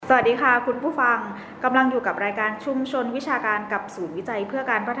สวัสดีค่ะคุณผู้ฟังกำลังอยู่กับรายการชุมชนวิชาการกับศูนย์วิจัยเพื่อ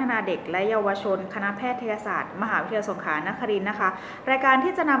การพัฒนาเด็กและเยาวชนคณะแพทยศาสตร์มหาวิทยาลัยสงขลานครินทร์นะคะรายการ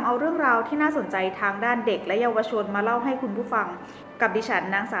ที่จะนำเอาเรื่องราวที่น่าสนใจทางด้านเด็กและเยาวชนมาเล่าให้คุณผู้ฟังกับดิฉัน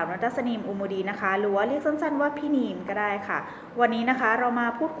นางสาวณัฐศนีมอุโมดีนะคะหรือว่าเรียกสั้นๆว่าพี่นีมก็ได้ค่ะวันนี้นะคะเรามา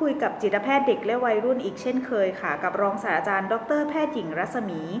พูดคุยกับจิตแพทย์เด็กและวัยรุ่นอีกเช่นเคยค่ะกับรองศาสตราจารย์ดร.แพทย์หญิงรัศ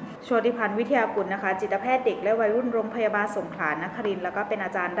มีโชติพันธ์วิทยากุลนะคะจิตแพทย์เด็กและวัยรุ่นโรงพยาบาลสงขลานครินทร์แล้วก็เป็นอ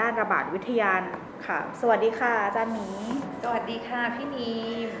าจารย์ด้านระบาดวิทยาค่ะสวัสดีค่ะอาจารย์หมีสวัสดีค่ะพี่นี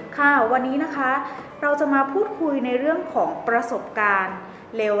มค่ะวันนี้นะคะเราจะมาพูดคุยในเรื่องของประสบการณ์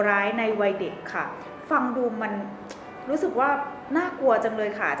เลวร้ายในวัยเด็กค่ะฟังดูมันรู้สึกว่าน่ากลัวจังเลย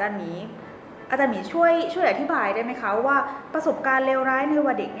ค่ะอาจารย์หมีช่วยอธิบายได้ไหมคะว่าประสบการณ์เลวร้ายใน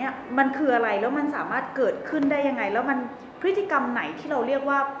วัยเด็กเนี่ยมันคืออะไรแล้วมันสามารถเกิดขึ้นได้ยังไงแล้วมันพฤติกรรมไหนที่เราเรียก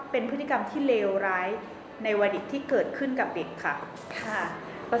ว่าเป็นพฤติกรรมที่เลวร้ายในวัยเด็กที่เกิดขึ้นกับเด็กค่ะค่ะ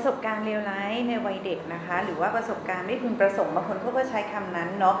ประสบการณ์เลวร้ายในวัยเด็กนะคะหรือว่าประสบการณ์ไม่พึงประสงค์บางคนเขาก็ใช้คำนั้น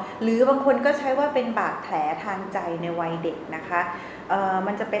เนาะหรือบางคนก็ใช้ว่าเป็นบาดแผลทางใจในวัยเด็กนะคะ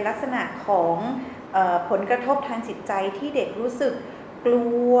มันจะเป็นลักษณะของผลกระทบทางจิตใจที่เด็กรู้สึกกลั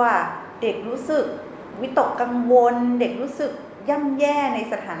วเด็กรู้สึกวิตกกังวลเด็กรู้สึกย่ำแย่ใน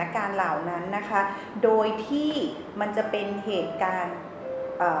สถานการณ์เหล่านั้นนะคะโดยที่มันจะเป็นเหตุการณ์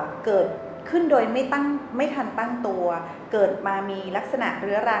เกิดขึ้นโดยไม่ทันตั้งตัวเกิดมามีลักษณะเ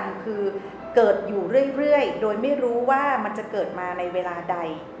รื้อรังคือเกิดอยู่เรื่อยๆโดยไม่รู้ว่ามันจะเกิดมาในเวลาใด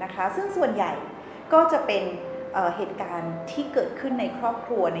นะคะซึ่งส่วนใหญ่ก็จะเป็นเหตุการณ์ที่เกิดขึ้นในครอบค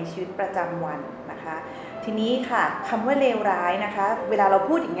รัวในชีวิตประจำวันนะคะทีนี้ค่ะคำว่าเลวร้ายนะคะเวลาเรา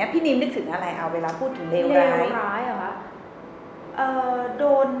พูดอย่างเงี้ยพี่นิมนึกถึงอะไรเอาเวลาพูดถึงเลวร้ายเหรอคะโด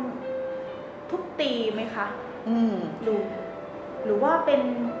นทุบตีไหมคะหรือว่าเป็น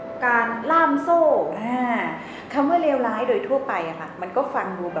การล่ามโซ่คำว่าเลวร้ายโดยทั่วไปอะค่ะมันก็ฟัง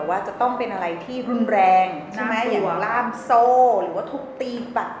ดูแบบว่าจะต้องเป็นอะไรที่รุนแรงใช่ไหมอย่างล่ามโซ่หรือว่าทุบตี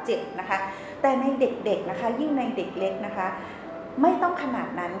บาดเจ็บนะคะแต่ในเด็กๆนะคะยิ่งในเด็กเล็กนะคะไม่ต้องขนาด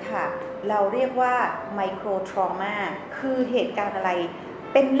นั้นค่ะเราเรียกว่าไมโครทรมาคือเหตุการณ์อะไร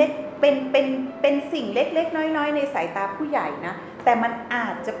เป็นเล็กเป็นสิ่งเล็กๆน้อยๆในสายตาผู้ใหญ่นะแต่มันอา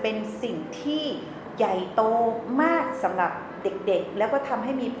จจะเป็นสิ่งที่ใหญ่โตมากสำหรับเด็กๆแล้วก็ทำใ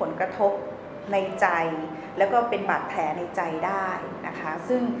ห้มีผลกระทบในใจแล้วก็เป็นบาดแผลในใจได้นะคะ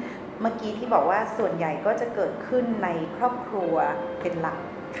ซึ่งเมื่อกี้ที่บอกว่าส่วนใหญ่ก็จะเกิดขึ้นในครอบครัวเป็นหลัก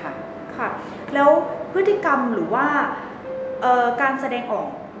ค่ะค่ะแล้วพฤติกรรมหรือว่าการแสดงออก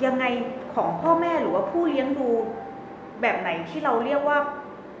ยังไงของพ่อแม่หรือว่าผู้เลี้ยงดูแบบไหนที่เราเรียกว่า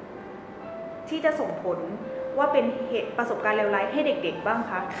ที่จะส่งผลว่าเป็นเหตุประสบการณ์เลวร้ายให้เด็กๆบ้าง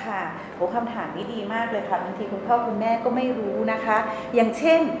คะค่ะโอ้คำถามนี้ดีมากเลยค่ะบางทีคุณพ่อคุณแม่ก็ไม่รู้นะคะอย่างเ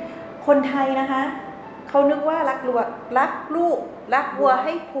ช่นคนไทยนะคะเขานึกว่ารักลูกรักวัวใ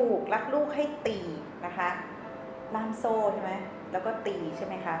ห้ผูกรักลูกให้ตีนะคะล่ามโซ่ใช่ไหมแล้วก็ตีใช่ไ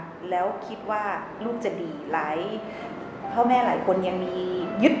หมคะแล้วคิดว่าลูกจะดีพ่อแม่หลายคนยังมี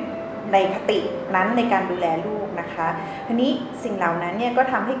ยึดในคตินั้นในการดูแลลูกนะคะทีนี้สิ่งเหล่านั้นเนี่ยก็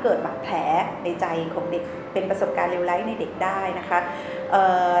ทำให้เกิดบาดแผลในใจของเด็กเป็นประสบการณ์เลวร้ายในเด็กได้นะคะ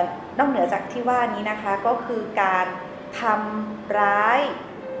นอกเหนือจากที่ว่านี้นะคะก็คือการทำร้าย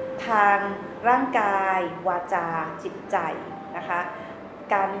ทางร่างกายวาจาจิตใจนะคะ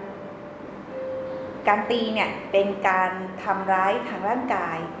การตีเนี่ยเป็นการทำร้ายทางร่างก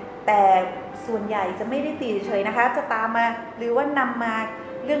ายแต่ส่วนใหญ่จะไม่ได้ตีเฉยๆนะคะจะตามมาหรือว่านำมา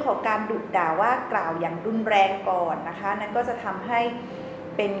เรื่องของการดุด่าว่ากล่าวอย่างรุนแรงก่อนนะคะนั่นก็จะทำให้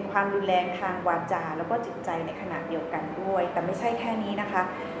เป็นความรุนแรงทางวาจาแล้วก็จิตใจในขณะเดียวกันด้วยแต่ไม่ใช่แค่นี้นะคะ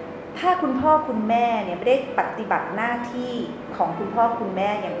ถ้าคุณพ่อคุณแม่เนี่ยไม่ได้ปฏิบัติหน้าที่ของคุณพ่อคุณแม่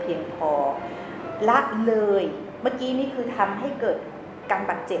อย่างเพียงพอละเลยเมื่อกี้นี่คือทำให้เกิดการ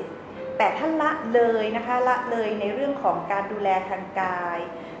บาดเจ็บแต่ถ้าละเลยนะคะละเลยในเรื่องของการดูแลทางกาย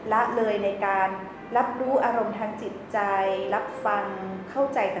ละเลยในการรับรู้อารมณ์ทางจิตใจรับฟังเข้า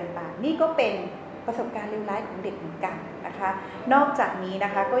ใจต่างๆนี่ก็เป็นประสบการณ์เลวร้ายของเด็กเหมือนกันนะคะนอกจากนี้น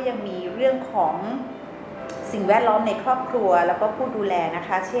ะคะก็ยังมีเรื่องของสิ่งแวดล้อมในครอบครัวแล้วก็ผู้ดูแลนะค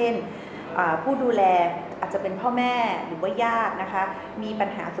ะเช่นผู้ดูแลอาจจะเป็นพ่อแม่หรือว่าญาตินะคะมีปัญ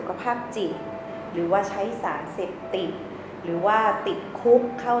หาสุขภาพจิตหรือว่าใช้สารเสพติดหรือว่าติดคุก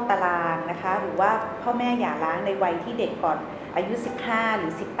เข้าตารางนะคะหรือว่าพ่อแม่หย่าร้างในวัยที่เด็กก่อนอายุ15หรื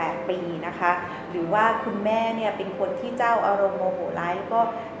อ18ปีนะคะหรือว่าคุณแม่เนี่ยเป็นคนที่เจ้าอารมณ์โมโหร้ายแล้วก็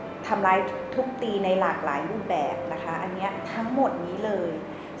ทำร้ายทุบตีในหลากหลายรูปแบบนะคะอันนี้ทั้งหมดนี้เลย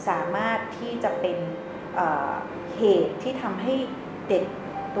สามารถที่จะเป็นเหตุที่ทำให้เด็ก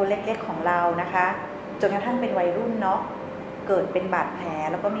ตัวเล็กๆของเรานะคะจนกระทั่งเป็นวัยรุ่นเนาะเกิดเป็นบาดแผล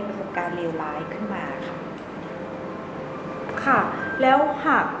แล้วก็มีประสบการณ์เลวร้ายขึ้นมาค่ะ ค่ะแล้วห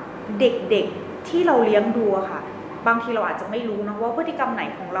ากเด็กๆที่เราเลี้ยงดูค่ะบางทีเราอาจจะไม่รู้นะว่าพฤติกรรมไหน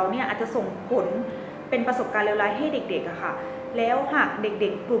ของเราเนี่ยอาจจะส่งผลเป็นประสบการณ์เลวร้ายให้เด็กๆอะค่ะแล้วหากเด็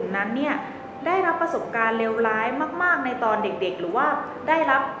กๆกลุ่มนั้นเนี่ยได้รับประสบการณ์เลวร้ายมากๆในตอนเด็กๆหรือว่าได้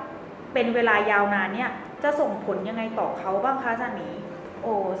รับเป็นเวลายาวนานเนี่ยจะส่งผลยังไงต่อเขาบ้างคะอาจารย์หมีโ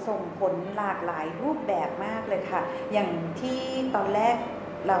อ้ส่งผลหลากหลายรูปแบบมากเลยค่ะอย่างที่ตอนแรก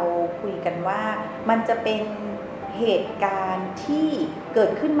เราคุยกันว่ามันจะเป็นเหตุการณ์ที่เกิ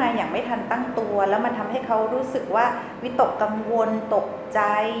ดขึ้นมาอย่างไม่ทันตั้งตัวแล้วมันทำให้เขารู้สึกว่าวิตกกังวลตกใจ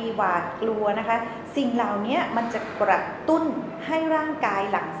หวาดกลัวนะคะสิ่งเหล่านี้มันจะกระตุ้นให้ร่างกาย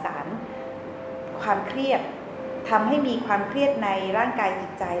หลั่งสารความเครียดทำให้มีความเครียดในร่างกายจิ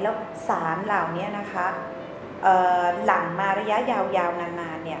ตใจแล้วสารเหล่านี้นะคะหลั่งมาระยะยาวๆนา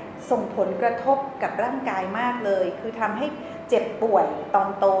นๆเนี่ยส่งผลกระทบกับร่างกายมากเลยคือทำให้เจ็บป่วยตอน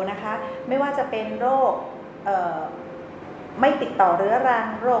โตนะคะไม่ว่าจะเป็นโรคไม่ติดต่อเรื้อรัง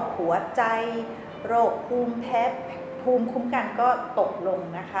โรคหัวใจโรคภูมิคุ้มกันก็ตกลง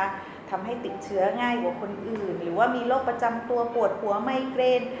นะคะทำให้ติดเชื้อง่ายกว่าคนอื่นหรือว่ามีโรคประจำตัวปวดหัวไมเกร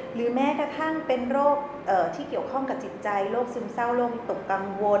นหรือแม้กระทั่งเป็นโรคที่เกี่ยวข้องกับจิตใจโรคซึมเศร้าโรควิตกกัง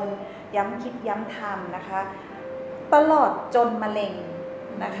วลย้ำคิดย้ำทำนะคะตลอดจนมะเร็ง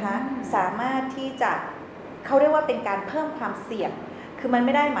นะคะสามารถที่จะเขาเรียกว่าเป็นการเพิ่มความเสี่ยงคือมันไ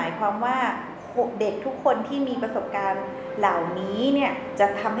ม่ได้หมายความว่าเด็กทุกคนที่มีประสบการณ์เหล่านี้เนี่ยจะ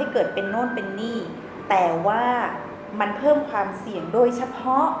ทำให้เกิดเป็นโน่นเป็นนี่แต่ว่ามันเพิ่มความเสี่ยงโดยเฉพ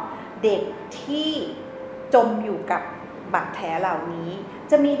าะเด็กที่จมอยู่กับบาดแผลเหล่านี้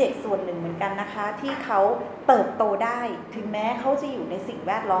จะมีเด็กส่วนหนึ่งเหมือนกันนะคะที่เขาเติบโตได้ถึงแม้เขาจะอยู่ในสิ่งแ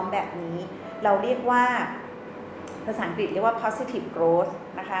วดล้อมแบบนี้เราเรียกว่าภาษาอังกฤษเรียกว่า positive growth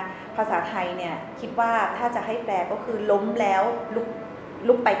นะคะภาษาไทยเนี่ยคิดว่าถ้าจะให้แปลก็คือล้มแล้ว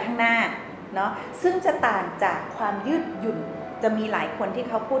ลุกไปข้างหน้าเนาะซึ่งจะต่างจากความยืดหยุ่นจะมีหลายคนที่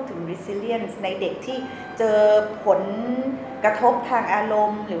เขาพูดถึง resilience ในเด็กที่เจอผลกระทบทางอาร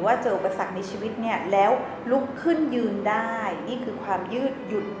มณ์หรือว่าเจออุปสรรคในชีวิตเนี่ยแล้วลุกขึ้นยืนได้นี่คือความยืด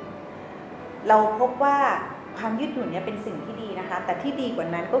หยุ่นเราพบว่าความยืดหยุ่นเนี่ยเป็นสิ่งที่ดีนะคะแต่ที่ดีกว่า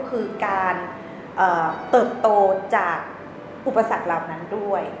นั้นก็คือการเติบโตจากอุปสรรคเหล่านั้น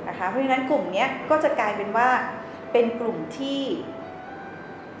ด้วยนะคะเพราะฉะนั้นกลุ่มนี้ก็จะกลายเป็นว่าเป็นกลุ่มที่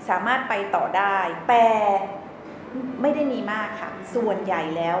สามารถไปต่อได้แต่ไม่ได้มีมากค่ะส่วนใหญ่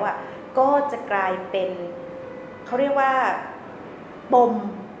แล้วอ่ะก็จะกลายเป็นเขาเรียกว่า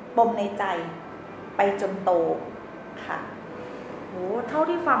ปมในใจไปจนโตค่ะโหเท่า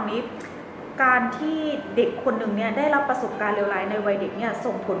ที่ฟังนี้การที่เด็กคนหนึ่งเนี่ยได้รับประสบการณ์เลวร้ายในวัยเด็กเนี่ย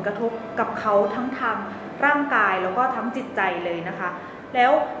ส่งผลกระทบกับเขาทั้งทางร่างกายแล้วก็ทั้งจิตใจเลยนะคะแล้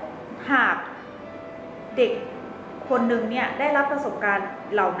วหากเด็กคนหนึ่งเนี่ยได้รับประสบการณ์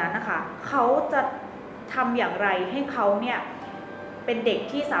เหล่านั้นนะคะเขาจะทำอย่างไรให้เขาเนี่ยเป็นเด็ก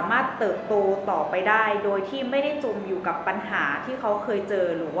ที่สามารถเติบโตต่อไปได้โดยที่ไม่ได้จมอยู่กับปัญหาที่เขาเคยเจอ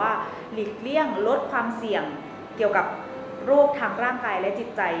หรือว่าหลีกเลี่ยงลดความเสี่ยงเกี่ยวกับโรคทางร่างกายและจิต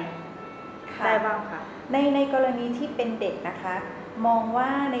ใจได้บ้างคะในกรณีที่เป็นเด็กนะคะมองว่า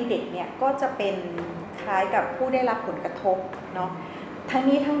ในเด็กเนี่ยก็จะเป็นคล้ายกับผู้ได้รับผลกระทบเนาะทั้ง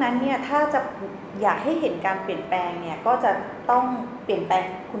นี้ทั้งนั้นเนี่ยถ้าจะอยากให้เห็นการเปลี่ยนแปลงเนี่ยก็จะต้องเปลี่ยนแปลง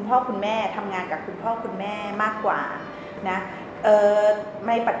คุณพ่อคุณแม่ทำงานกับคุณพ่อคุณแม่มากกว่านะใ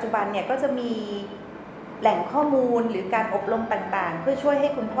นปัจจุบันเนี่ยก็จะมีแหล่งข้อมูลหรือการอบรมต่างๆเพื่อช่วยให้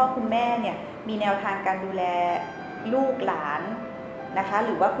คุณพ่อคุณแม่เนี่ยมีแนวทางการดูแลลูกหลานนะคะห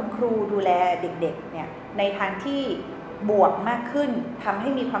รือว่าคุณครูดูแลเด็กๆเนี่ยในทางที่บวกมากขึ้นทำให้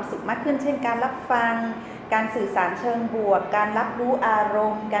มีความสุขมากขึ้นเช่นการรับฟังการสื่อสารเชิงบวกการรับรู้อาร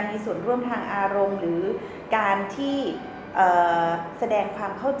มณ์การมีส่วนร่วมทางอารมณ์หรือการที่แสดงควา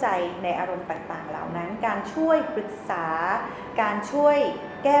มเข้าใจในอารมณ์ต่างๆเหล่านั้นการช่วยปรึกษาการช่วย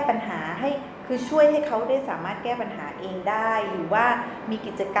แก้ปัญหาให้คือช่วยให้เขาได้สามารถแก้ปัญหาเองได้หรือว่ามี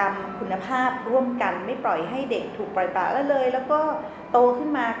กิจกรรมคุณภาพร่วมกันไม่ปล่อยให้เด็กถูกปล่อยปละละเลยแล้วก็โตขึ้น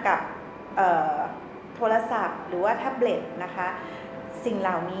มากับโทรศัพท์หรือว่าแท็บเล็ตนะคะสิ่งเห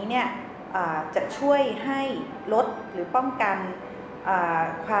ล่านี้เนี่ยจะช่วยให้ลดหรือป้องกัน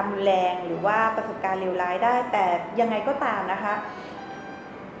ความรุนแรงหรือว่าประสบการณ์เลวร้ายได้แต่ยังไงก็ตามนะคะ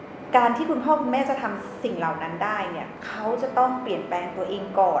การที่คุณพ่อคุณแม่จะทำสิ่งเหล่านั้นได้เนี่ยเขาจะต้องเปลี่ยนแปลงตัวเอง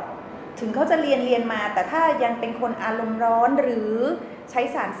ก่อนถึงเขาจะเรียนมาแต่ถ้ายังเป็นคนอารมณ์ร้อนหรือใช้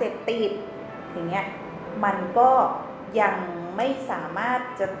สารเสพติดอย่างเงี้ยมันก็ยังไม่สามารถ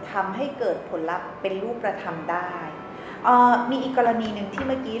จะทำให้เกิดผลลัพธ์เป็นรูปธรรมได้มีอีกกรณีหนึ่งที่เ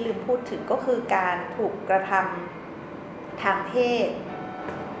มื่อกี้ลืมพูดถึงก็คือการถูกกระทำทางเพศ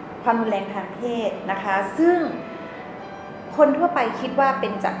ความรุนแรงทางเพศนะคะซึ่งคนทั่วไปคิดว่าเป็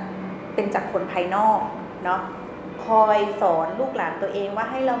นจากคนภายนอกเนาะ คอยสอนลูกหลานตัวเองว่า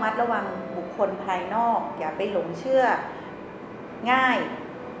ให้ระมัดระวังบุคคลภายนอกอย่าไปหลงเชื่อง่าย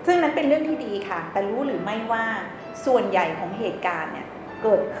ซึ่งนั้นเป็นเรื่องที่ดีค่ะแต่รู้หรือไม่ว่าส่วนใหญ่ของเหตุการณ์เนี่ยเ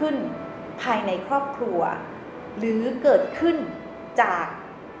กิดขึ้นภายในครอบครัวหรือเกิดขึ้นจาก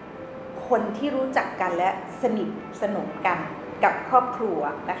คนที่รู้จักกันและสนิทสนมกันกับครอบครัว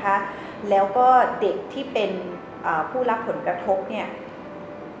นะคะแล้วก็เด็กที่เป็นผู้รับผลกระทบเนี่ย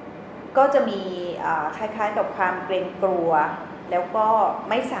ก็จะมีคล้ายๆกับความเกรงกลัวแล้วก็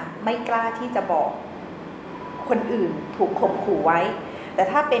ไม่กล้าที่จะบอกคนอื่นถูกข่มขู่ไว้แต่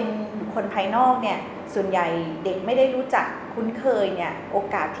ถ้าเป็นบุคคลภายนอกเนี่ยส่วนใหญ่เด็กไม่ได้รู้จักคุ้นเคยเนี่ยโอ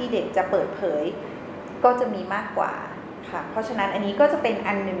กาสที่เด็กจะเปิดเผยก็จะมีมากกว่าค่ะเพราะฉะนั้นอันนี้ก็จะเป็น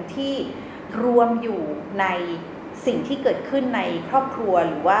อันหนึ่งที่รวมอยู่ในสิ่งที่เกิดขึ้นในครอบครัว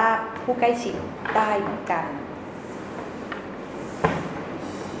หรือว่าผู้ใกล้ชิดได้เหมือนกัน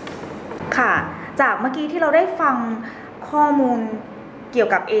ค่ะจากเมื่อกี้ที่เราได้ฟังข้อมูลเกี่ยว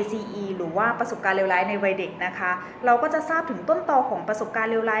กับ ACE หรือว่าประสบการณ์เลวร้ายในวัยเด็กนะคะเราก็จะทราบถึงต้นตอของประสบการ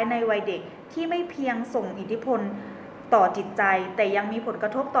ณ์เลวร้ายในวัยเด็กที่ไม่เพียงส่งอิทธิพลต่อจิตใจแต่ยังมีผลกร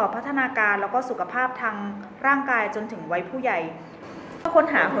ะทบต่อพัฒนาการแล้วก็สุขภาพทางร่างกายจนถึงวัยผู้ใหญ่ค้น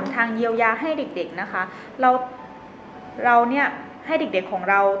หาหนทางเยียวยาให้เด็กๆนะคะเราเนี่ยให้เด็กๆของ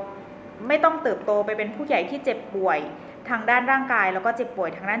เราไม่ต้องเติบโตไปเป็นผู้ใหญ่ที่เจ็บป่วยทางด้านร่างกายแล้วก็เจ็บป่วย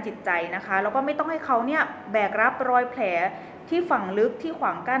ทางด้านจิตใจนะคะแล้วก็ไม่ต้องให้เขาเนี่ยแบกรับรอยแผลที่ฝังลึกที่ขว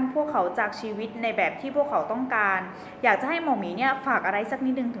างกั้นพวกเขาจากชีวิตในแบบที่พวกเขาต้องการอยากจะให้หมอหมีเนี่ยฝากอะไรสัก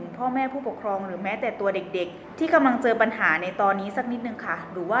นิดนึงถึงพ่อแม่ผู้ปกครองหรือแม้แต่ตัวเด็กๆที่กำลังเจอปัญหาในตอนนี้สักนิดนึงค่ะ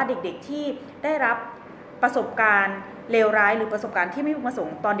หรือว่าเด็กๆที่ได้รับประสบการณ์เลวร้ายหรือประสบการณ์ที่ไม่พึงประสง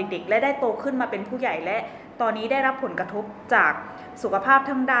ค์ตอนเด็กๆและได้โตขึ้นมาเป็นผู้ใหญ่และตอนนี้ได้รับผลกระทบจากสุขภาพ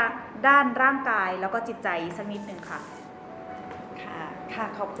ทั้งด้านร่างกายแล้วก็จิตใจสักนิดนึงค่ะค่ะ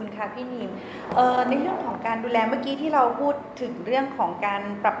ขอบคุณค่ะพี่นิมในเรื่องของการดูแลเมื่อกี้ที่เราพูดถึงเรื่องของการ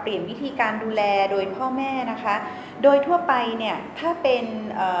ปรับเปลี่ยนวิธีการดูแลโดยพ่อแม่นะคะโดยทั่วไปเนี่ยถ้าเป็น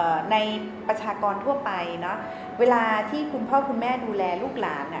ในประชากรทั่วไปเนาะเวลาที่คุณพ่อคุณแม่ดูแลลูกหล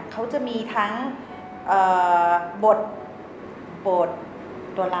านเนี่ยเขาจะมีทั้งบท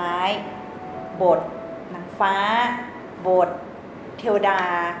ตัวร้ายบทนางฟ้าบทเทวดา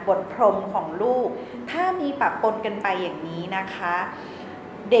บทพรหมของลูกถ้ามีปะปนกันไปอย่างนี้นะคะ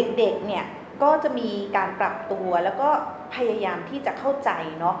เด็กๆเนี่ยก็จะมีการปรับตัวแล้วก็พยายามที่จะเข้าใจ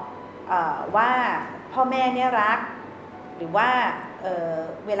เนาะว่าพ่อแม่เนี่ยรักหรือว่า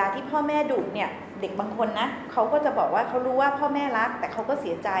เวลาที่พ่อแม่ดุเนี่ยเด็กบางคนนะเขาก็จะบอกว่าเขารู้ว่าพ่อแม่รักแต่เขาก็เ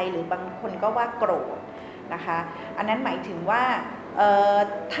สียใจหรือบางคนก็ว่าโกรธนะคะอันนั้นหมายถึงว่า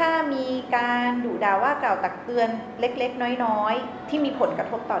ถ้ามีการดุด่าว่ากล่าวตักเตือนเล็กๆน้อยๆที่มีผลกระ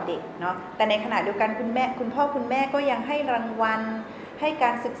ทบต่อเด็กเนาะแต่ในขณะเดียวกันคุณพ่อคุณแม่ก็ยังให้รางวัลให้ก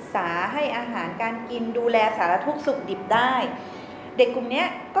ารศึกษาให้อาหารการกินดูแลสารทุกข์สุขดิบได้เด็กกลุ่มนี้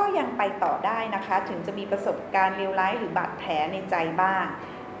ก็ยังไปต่อได้นะคะถึงจะมีประสบการณ์เลวร้ายหรือบาดแผลในใจบ้าง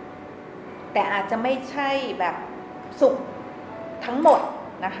แต่อาจจะไม่ใช่แบบสุขทั้งหมด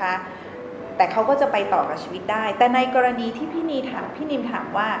นะคะแต่เขาก็จะไปต่อกับชีวิตได้แต่ในกรณีที่พี่นิมถาม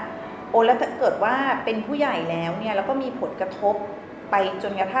ว่าโอ้แล้วถ้าเกิดว่าเป็นผู้ใหญ่แล้วเนี่ยแล้วก็มีผลกระทบไปจ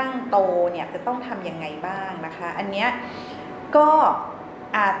นกระทั่งโตเนี่ยจะต้องทำยังไงบ้างนะคะอันเนี้ยก็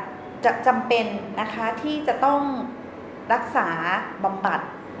อาจจะจำเป็นนะคะที่จะต้องรักษาบำบัด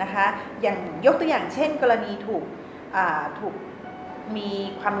นะคะอย่างยกตัวอย่างเช่นกรณีถูกมี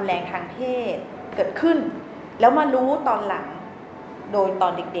ความรุนแรงทางเพศเกิดขึ้นแล้วมารู้ตอนหลังโดยตอ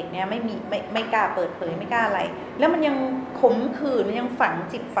นเด็กๆเนี่ยไม่กล้าเปิดเผยไม่กล้าอะไรแล้วมันยังขมขื่นมันยังฝัง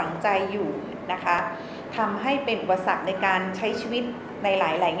จิตฝังใจอยู่นะคะทำให้เป็นอุปสรรคในการใช้ชีวิตในห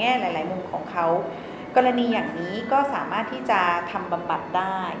ลายๆแง่หลายๆมุมของเขากรณีอย่างนี้ก็สามารถที่จะทำบำบัดไ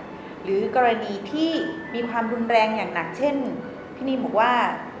ด้หรือกรณีที่มีความรุนแรงอย่างหนักเช่นพี่นิมบอกว่า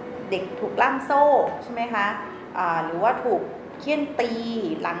เด็กถูกล่ามโซ่ใช่ไหมคะหรือว่าถูกเฆี่ยนตี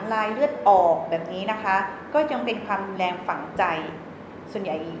หลังลายเลือดออกแบบนี้นะคะก็ยังเป็นความรุนแรงฝังใจส่วนใ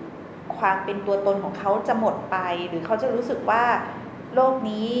หญ่ความเป็นตัวตนของเขาจะหมดไปหรือเขาจะรู้สึกว่าโลก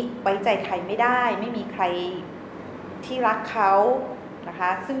นี้ไว้ใจใครไม่ได้ไม่มีใครที่รักเขานะคะ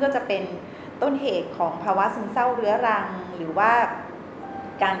ซึ่งก็จะเป็นต้นเหตุของภาวะซึมเศร้าเรื้อรังหรือว่า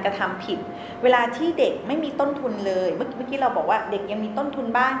การกระทำผิดเวลาที่เด็กไม่มีต้นทุนเลยเมื่อกี้เราบอกว่าเด็กยังมีต้นทุน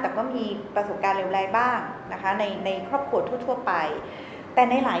บ้างแต่ก็มีประสบการณ์เลวร้ายบ้างนะคะในครอบครัวทั่วๆไปแต่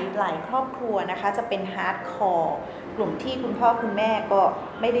ในหลายครอบครัวนะคะจะเป็นฮาร์ดคอร์กลุ่มที่คุณพ่อคุณแม่ก็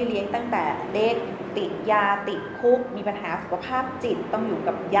ไม่ได้เลี้ยงตั้งแต่เด็กติดยาติดคุกมีปัญหาสุขภาพจิตต้องอยู่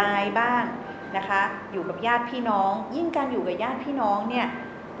กับยายบ้างนะคะอยู่กับญาติพี่น้องยิ่งการอยู่กับญาติพี่น้องเนี่ย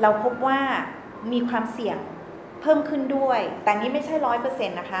เราพบว่ามีความเสี่ยงเพิ่มขึ้นด้วยแต่นี้ไม่ใช่ 100%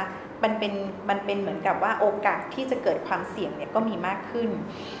 นะคะ มันเป็นเหมือนกับว่าโอกาสที่จะเกิดความเสี่ยงเนี่ยก็มีมากขึ้น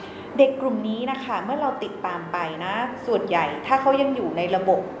เด็กกลุ่มนี้นะคะเมื่อเราติดตามไปนะส่วนใหญ่ถ้าเขายังอยู่ในระ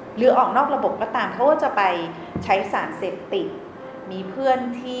บบหรือออกนอกระบบก็ตามเขาก็จะไปใช้สารเสพติดมีเพื่อน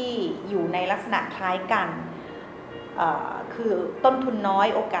ที่อยู่ในลักษณะคล้ายกันคือต้นทุนน้อย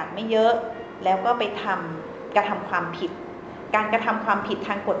โอกาสไม่เยอะแล้วก็ไปกระทำความผิดการกระทำความผิดท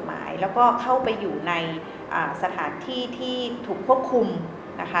างกฎหมายแล้วก็เข้าไปอยู่ในสถานที่ที่ถูกควบคุม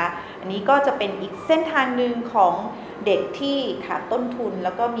นะคะอันนี้ก็จะเป็นอีกเส้นทางหนึ่งของเด็กที่ขาดต้นทุนแ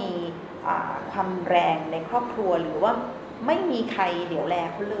ล้วก็มีความแรงในครอบครัวหรือว่าไม่มีใครเหลียวแล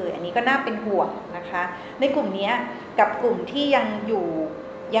เขาเลยอันนี้ก็น่าเป็นห่วงนะคะในกลุ่มนี้กับกลุ่มที่ยังอยู่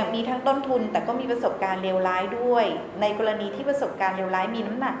ยังมีทั้งต้นทุนแต่ก็มีประสบการณ์เลวร้ายด้วยในกรณีที่ประสบการณ์เลวร้ายมี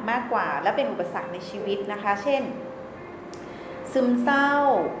น้ำหนักมากกว่าและเป็นอุปสรรคในชีวิตนะคะเช่นซึมเศร้า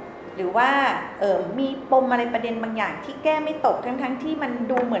หรือว่ามีปมอะไรประเด็นบางอย่างที่แก้ไม่ตกทั้งที่มัน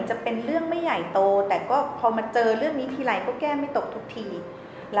ดูเหมือนจะเป็นเรื่องไม่ใหญ่โตแต่ก็พอมาเจอเรื่องนี้ทีไรก็แก้ไม่ตกทุกที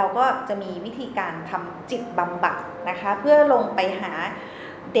เราก็จะมีวิธีการทำจิตบำบัดนะคะเพื่อลงไปหา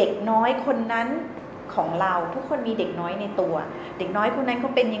เด็กน้อยคนนั้นของเราทุกคนมีเด็กน้อยในตัวเด็กน้อยคนนั้นเข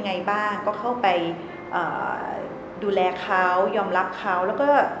าเป็นยังไงบ้างก็เข้าไปดูแลเขายอมรับเขาแล้วก็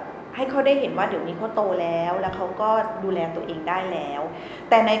ให้เขาได้เห็นว่าเดี๋ยวนี้เขาโตแล้วเขาก็ดูแลตัวเองได้แล้ว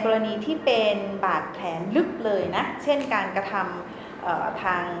แต่ในกรณีที่เป็นบาดแผลลึกเลยนะเช่นการกระทำท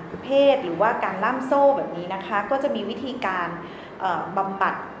างเพศหรือว่าการล่ามโซ่แบบนี้นะคะก็จะมีวิธีการบำ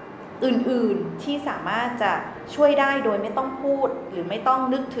บัดอื่นๆที่สามารถจะช่วยได้โดยไม่ต้องพูดหรือไม่ต้อง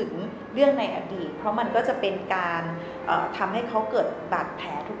นึกถึงเรื่องในอดีตเพราะมันก็จะเป็นการทำให้เขาเกิดบาดแผล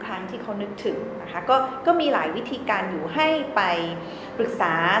ทุกครั้งที่เขานึกถึงนะคะก็มีหลายวิธีการอยู่ให้ไปปรึกษ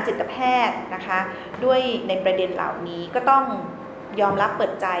าจิตแพทย์นะคะด้วยในประเด็นเหล่านี้ก็ต้องยอมรับเปิ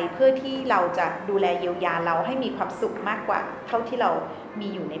ดใจเพื่อที่เราจะดูแลเยียวยาเราให้มีความสุขมากกว่าเท่าที่เรามี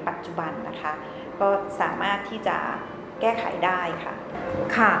อยู่ในปัจจุบันนะคะก็สามารถที่จะแก้ไขได้ค่ะ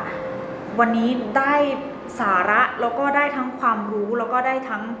ค่ะวันนี้ได้สาระแล้วก็ได้ทั้งความรู้แล้วก็ได้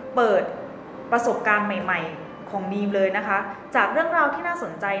ทั้งเปิดประสบการณ์ใหม่ๆของนีมเลยนะคะจากเรื่องราวที่น่าส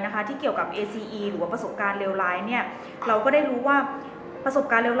นใจนะคะที่เกี่ยวกับ ACE หรือว่าประสบการณ์เลวร้ายเนี่ยเราก็ได้รู้ว่าประสบ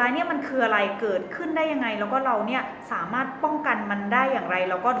การณ์เลวร้ายเนี่ยมันคืออะไรเกิดขึ้นได้ยังไงแล้วก็เราเนี่ยสามารถป้องกันมันได้อย่างไร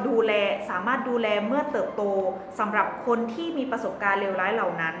แล้วก็สามารถดูแลเมื่อเติบโตสำหรับคนที่มีประสบการณ์เลวร้ายเหล่า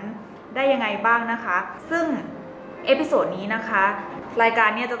นั้นได้ยังไงบ้างนะคะซึ่งเอพิโซดนี้นะคะรายการ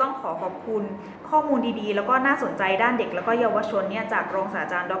เนี่ยจะต้องขอบคุณข้อมูลดีๆแล้วก็น่าสนใจด้านเด็กแล้วก็เยาวชนเนี่ยจากรองศาสตร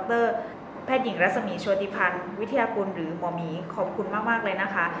าจารย์ดร.แพทย์หญิงรัศมีโชติพันธ์วิทยากุลหรือหมอหมีขอบคุณมากๆเลยน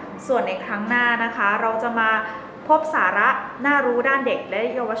ะคะส่วนในครั้งหน้านะคะเราจะมาพบสาระน่ารู้ด้านเด็กและ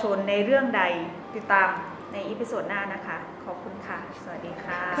เยาวชนในเรื่องใดติดตามในอีพิโซดหน้านะคะขอบคุณค่ะสวัสดี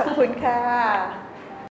ค่ะขอบคุณค่ะ